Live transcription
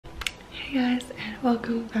Hey guys, and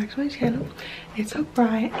welcome back to my channel. It's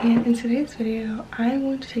O'Brien, and in today's video I'm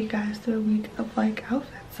going to take you guys through a week of like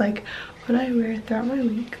outfits, like what I wear throughout my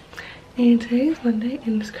week. And today is Monday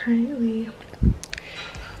and it's currently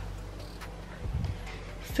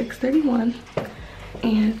 6:31,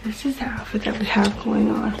 and this is the outfit that we have going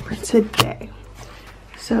on for today.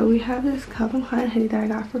 So we have this Calvin Klein hoodie that I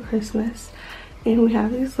got for Christmas, and we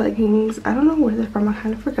have these leggings. I don't know where they're from, I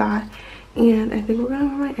kind of forgot. And I think we're gonna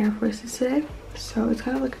wear my Air Forces today. So it's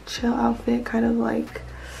kind of like a chill outfit, kind of like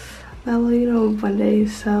mellow, you know,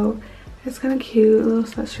 Mondays. So it's kind of cute, a little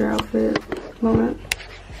sweatshirt outfit moment.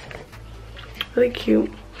 Really cute.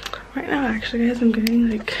 Right now, actually, guys, I'm getting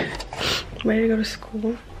like ready to go to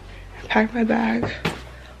school. I packed my bag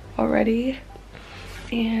already,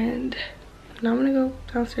 and now I'm gonna go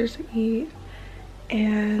downstairs to eat.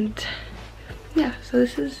 And yeah, so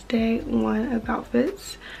this is day one of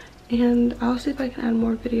outfits. And I'll see if I can add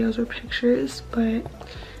more videos or pictures, but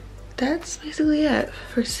that's basically it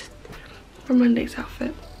for Monday's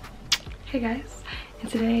outfit. Hey guys, and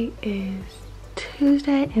today is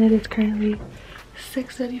Tuesday and it is currently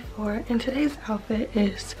 6:34, and today's outfit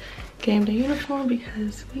is game day uniform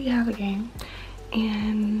because we have a game.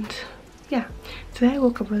 And yeah, today I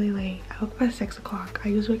woke up really late. I woke up at 6 o'clock. I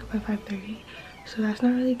usually wake up at 5:30, so that's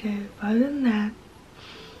not really good. But other than that,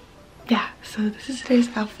 yeah, so this is today's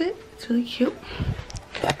outfit. It's really cute,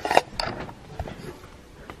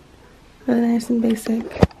 really nice and basic.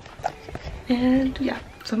 And yeah,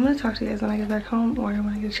 so I'm gonna talk to you guys when I get back home or when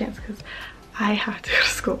I get a chance, because I have to go to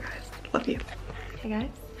school, guys. Love you. Hey guys,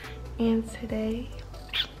 and today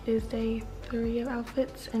is day 3 of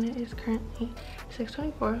outfits, and it is currently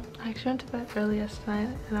 6:24. I actually went to bed early yesterday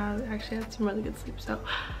night, and I actually had some really good sleep, so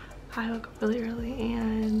I woke up really early,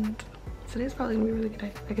 and today's probably gonna be really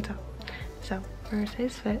good. I can tell. So for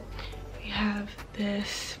today's fit, we have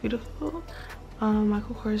this beautiful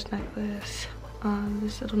Michael Kors necklace,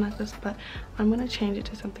 this little necklace, but I'm gonna change it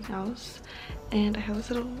to something else. And I have this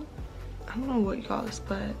little, I don't know what you call this,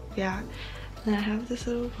 but yeah. And then I have this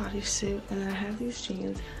little bodysuit, and then I have these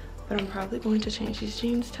jeans, but I'm probably going to change these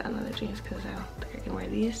jeans to another jeans because I don't think I can wear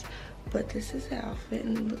these. But this is the outfit,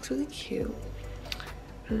 and it looks really cute.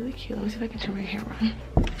 Really cute. Let me see if I can turn my hair on.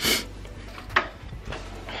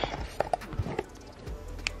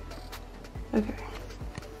 Okay,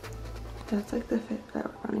 that's like the fit that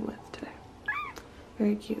we're running with today.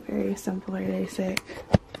 Very cute, very simple, very basic.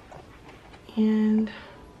 And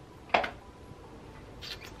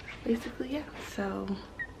basically, yeah, so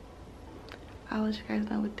I'll let you guys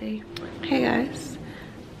know what day. Hey guys,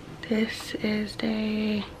 this is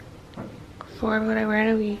day 4 of what I wear in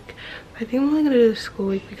a week. I think I'm only gonna do the school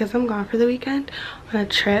week because I'm gone for the weekend on a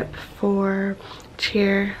trip for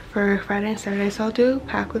cheer for Friday and Saturday, so I'll do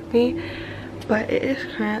pack with me. But it is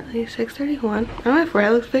currently 6:31. I know my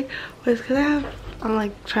forehead looks big, but it's because I'm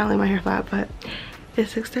like trying to lay my hair flat, but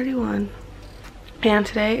it's 6:31. And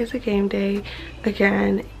today is a game day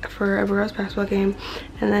again for a girls basketball game.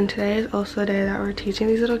 And then today is also the day that we're teaching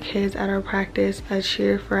these little kids at our practice a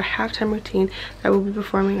cheer for a halftime routine that we'll be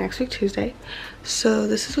performing next week Tuesday. So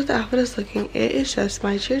this is what the outfit is looking. It is just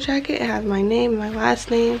my cheer jacket. It has my name and my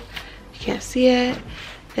last name. You can't see it.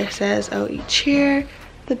 It says OE cheer.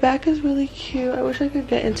 The back is really cute. I wish I could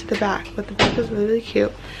get into the back, but the back is really, really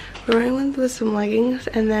cute. We're wearing one with some leggings,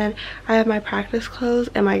 and then I have my practice clothes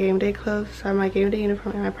and my game day clothes. So my game day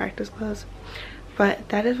uniform and my practice clothes. But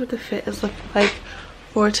that is what the fit is looking like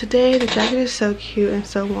for today. The jacket is so cute and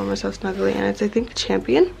so warm and so snuggly, and it's, I think, the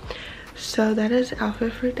Champion. So that is the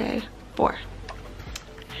outfit for day 4.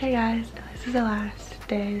 Hey guys, this is the last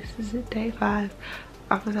day. This is day 5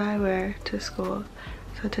 outfit that I wear to school.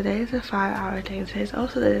 So today is a 5-hour day, and today is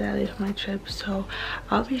also the day that I leave for my trip, so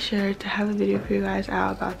I'll be sure to have a video for you guys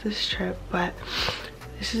out about this trip. But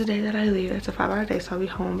this is the day that I leave. It's a 5-hour day, so I'll be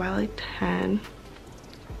home by like 10.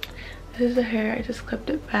 This is the hair. I just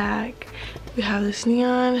clipped it back. We have this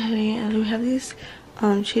neon hoodie, and then we have these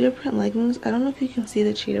cheetah print leggings. I don't know if you can see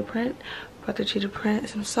the cheetah print, but the cheetah print,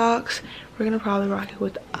 some socks. We're gonna probably rock it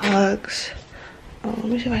with Uggs. Let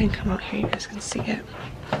me see if I can come out here, you guys can see it.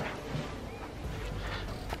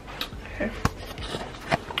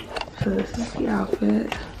 So this is the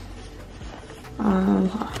outfit.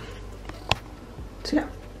 So yeah,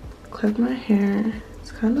 clip my hair.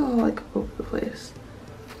 It's kind of all like over the place.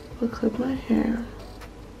 I'll clip my hair,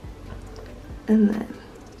 and then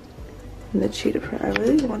the cheetah print. I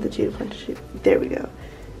really want the cheetah print to shoot. There we go.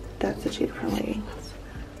 That's the cheetah print leggings.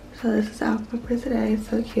 So this is the outfit for today. It's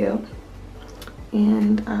so cute,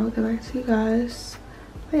 and I will get back to you guys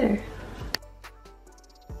later.